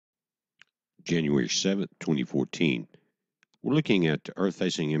January 7th, 2014. We're looking at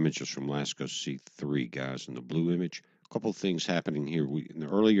Earth-facing images from LASCO C3, guys, in the blue image. A couple of things happening here. In the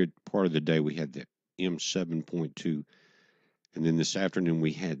earlier part of the day, we had the M7.2, and then this afternoon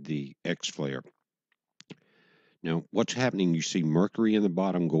we had the X flare. Now, what's happening? You see Mercury in the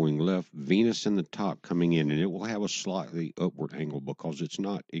bottom going left, Venus in the top coming in, and it will have a slightly upward angle because it's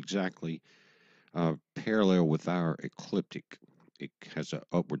not exactly parallel with our ecliptic. It has an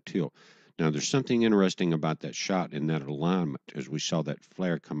upward tilt. Now, there's something interesting about that shot in that alignment as we saw that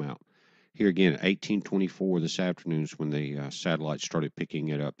flare come out. Here again, 1824 this afternoon is when the satellite started picking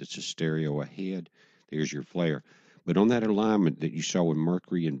it up. It's a stereo ahead. There's your flare. But on that alignment that you saw with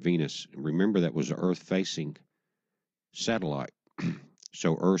Mercury and Venus, remember that was an Earth-facing satellite.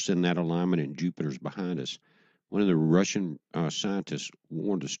 So Earth's in that alignment and Jupiter's behind us. One of the Russian scientists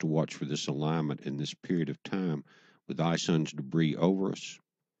warned us to watch for this alignment in this period of time with ice-sun's debris over us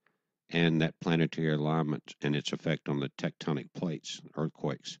and that planetary alignment and its effect on the tectonic plates,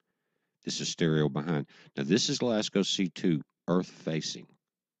 earthquakes. This is stereo behind. Now, this is LASCO C2, Earth facing.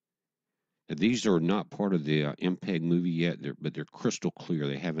 Now, these are not part of the MPEG movie yet, but they're crystal clear.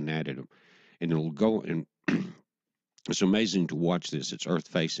 They haven't added them. And it'll go, and it's amazing to watch this. It's Earth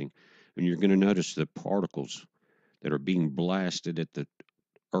facing. And you're going to notice the particles that are being blasted at the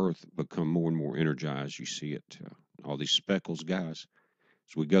Earth become more and more energized. You see it, all these speckles, guys.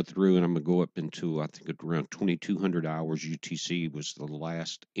 So we go through, and I'm going to go up into, I think, around 2200 hours UTC was the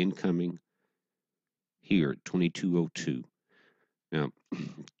last incoming here at 2202. Now,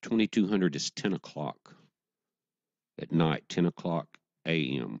 2200 is 10 o'clock at night, 10 o'clock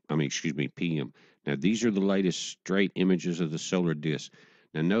a.m. Excuse me, p.m. Now, these are the latest straight images of the solar disk.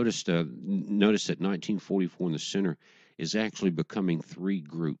 Now, notice that 1944 in the center is actually becoming three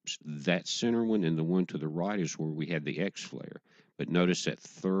groups. That center one and the one to the right is where we had the X flare. But notice that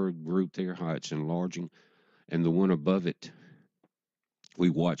third group there, how it's enlarging, and the one above it we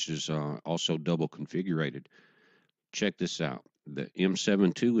watched is also double configurated. Check this out. The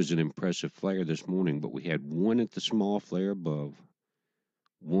M72 is an impressive flare this morning, but we had one at the small flare above,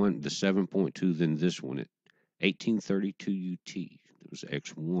 one, the 7.2, then this one at 1832 UT. It was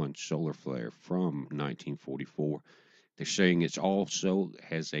X1 solar flare from 1944. They're saying it's also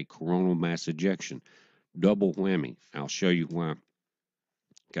has a coronal mass ejection. Double whammy. I'll show you why,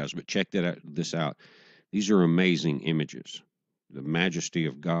 guys, but check this out. These are amazing images. The majesty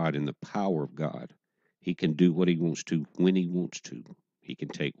of God and the power of God. He can do what he wants to when he wants to. He can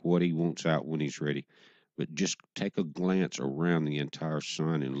take what he wants out when he's ready. But just take a glance around the entire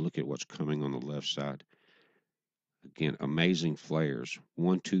sun and look at what's coming on the left side. Again, amazing flares.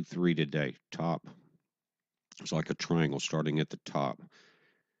 1, 2, 3 today. Top. It's like a triangle starting at the top.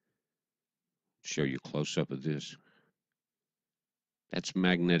 Show you a close up of this. That's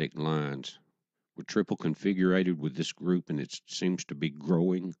magnetic lines. We're triple configurated with this group, and it seems to be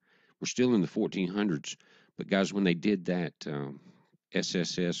growing. We're still in the 1400s, but guys, when they did that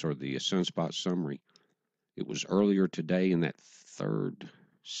SSS or the Sunspot summary, it was earlier today, and that third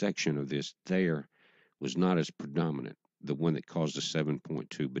section of this there was not as predominant, the one that caused the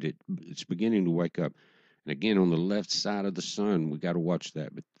 7.2, but it's beginning to wake up. And again, on the left side of the sun, we got to watch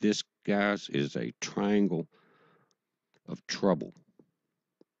that. But this, guys, is a triangle of trouble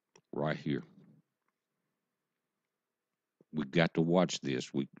right here. We've got to watch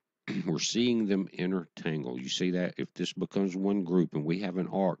this. We're seeing them intertangle. You see that? If this becomes one group and we have an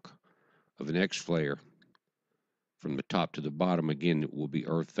arc of an X flare from the top to the bottom, again, it will be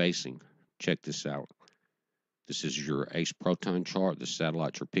Earth facing. Check this out. This is your ACE proton chart. The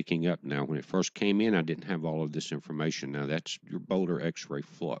satellites are picking up. Now, when it first came in, I didn't have all of this information. Now, that's your Boulder X-ray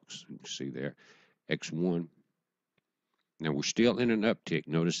flux. You can see there, X1. Now, we're still in an uptick.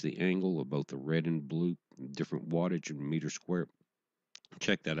 Notice the angle of both the red and blue, different wattage and meter square.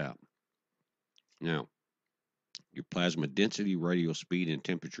 Check that out. Now, your plasma density, radial speed, and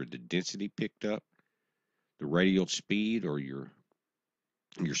temperature. The density picked up. The radial speed, or your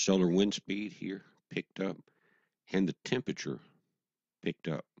solar wind speed here, picked up. And the temperature picked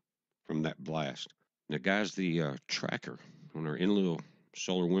up from that blast. Now, guys, the tracker on our Enlil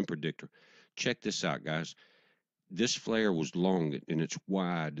solar wind predictor. Check this out, guys. This flare was long and it's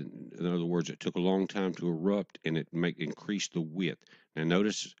wide. In other words, it took a long time to erupt and it increased the width. Now,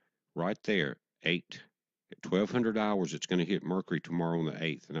 notice right there, 1200 hours, it's going to hit Mercury tomorrow on the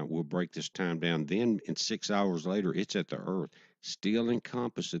 8th. And we'll break this time down. Then, in 6 hours later, it's at the Earth, still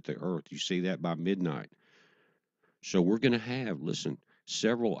encompassed at the Earth. You see that by midnight. So we're going to have, listen,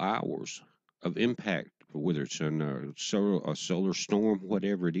 several hours of impact, whether it's a solar storm,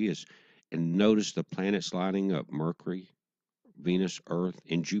 whatever it is. And notice the planets lining up: Mercury, Venus, Earth,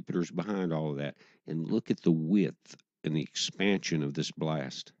 and Jupiter's behind all of that. And look at the width and the expansion of this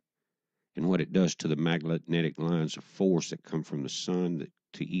blast and what it does to the magnetic lines of force that come from the sun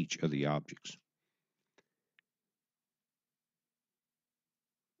to each of the objects.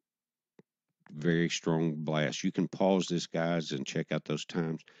 Very strong blast. You can pause this, guys, and check out those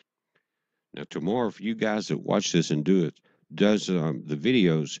times. Now, tomorrow, for you guys that watch this and does the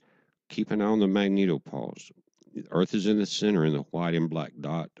videos, keep an eye on the magnetopause. Earth is in the center in the white and black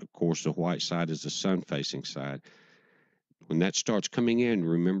dot. Of course, the white side is the sun-facing side. When that starts coming in,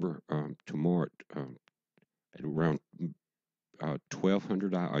 remember tomorrow at around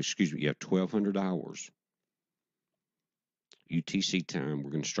 1200, excuse me, yeah, 1200 hours UTC time,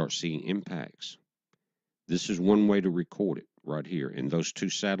 we're going to start seeing impacts. This is one way to record it right here. And those two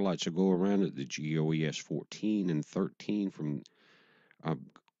satellites that go around it, the GOES 14 and 13 from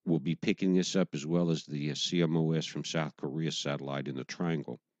will be picking this up, as well as the CMOS from South Korea satellite in the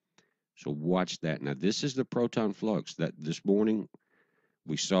triangle. So watch that. Now, this is the proton flux that this morning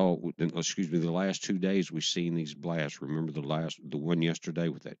we saw, excuse me, the last 2 days we've seen these blasts. Remember the one yesterday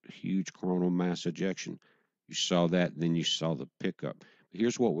with that huge coronal mass ejection? You saw that, then you saw the pickup.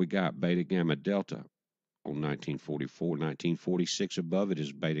 Here's what we got: beta, gamma, delta on 1944. 1946 above it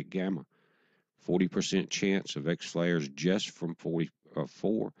is beta, gamma. 40% chance of X flares just from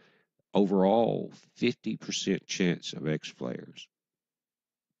 44. Overall, 50% chance of X flares.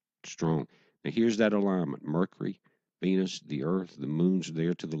 Strong. Now here's that alignment: Mercury, Venus, the Earth, the moon's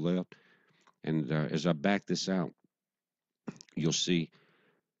there to the left. And as I back this out, you'll see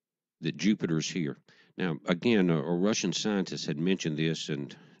that Jupiter's here. Now, again, a Russian scientist had mentioned this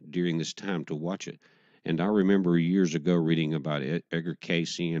and during this time to watch it. And I remember years ago reading about Edgar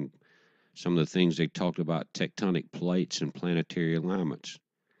Cayce and some of the things they talked about tectonic plates and planetary alignments.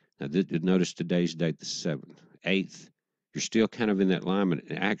 Now, notice today's date, the 7th, 8th. You're still kind of in that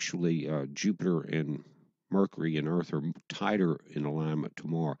alignment. Actually, Jupiter and Mercury and Earth are tighter in alignment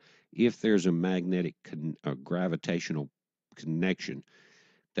tomorrow. If there's a magnetic gravitational connection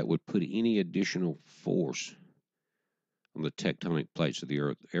that would put any additional force on the tectonic plates of the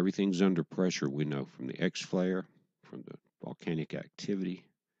Earth, everything's under pressure, we know, from the X flare, from the volcanic activity,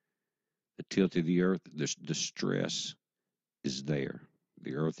 the tilt of the Earth. The stress is there.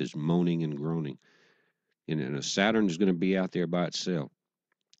 The Earth is moaning and groaning. And Saturn is going to be out there by itself,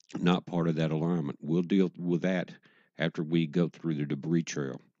 not part of that alignment. We'll deal with that after we go through the debris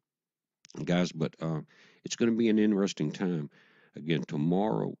trail, guys. But it's going to be an interesting time. Again,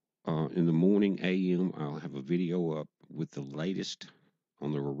 tomorrow in the morning a.m., I'll have a video up with the latest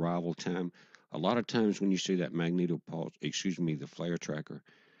on the arrival time. A lot of times when you see that magnetopause, excuse me, the flare tracker,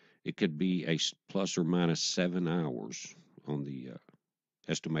 it could be a plus or minus 7 hours on the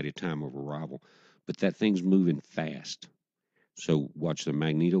estimated time of arrival. But that thing's moving fast. So watch the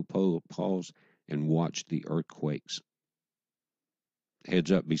magnetopause and watch the earthquakes.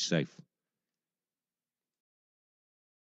 Heads up, be safe.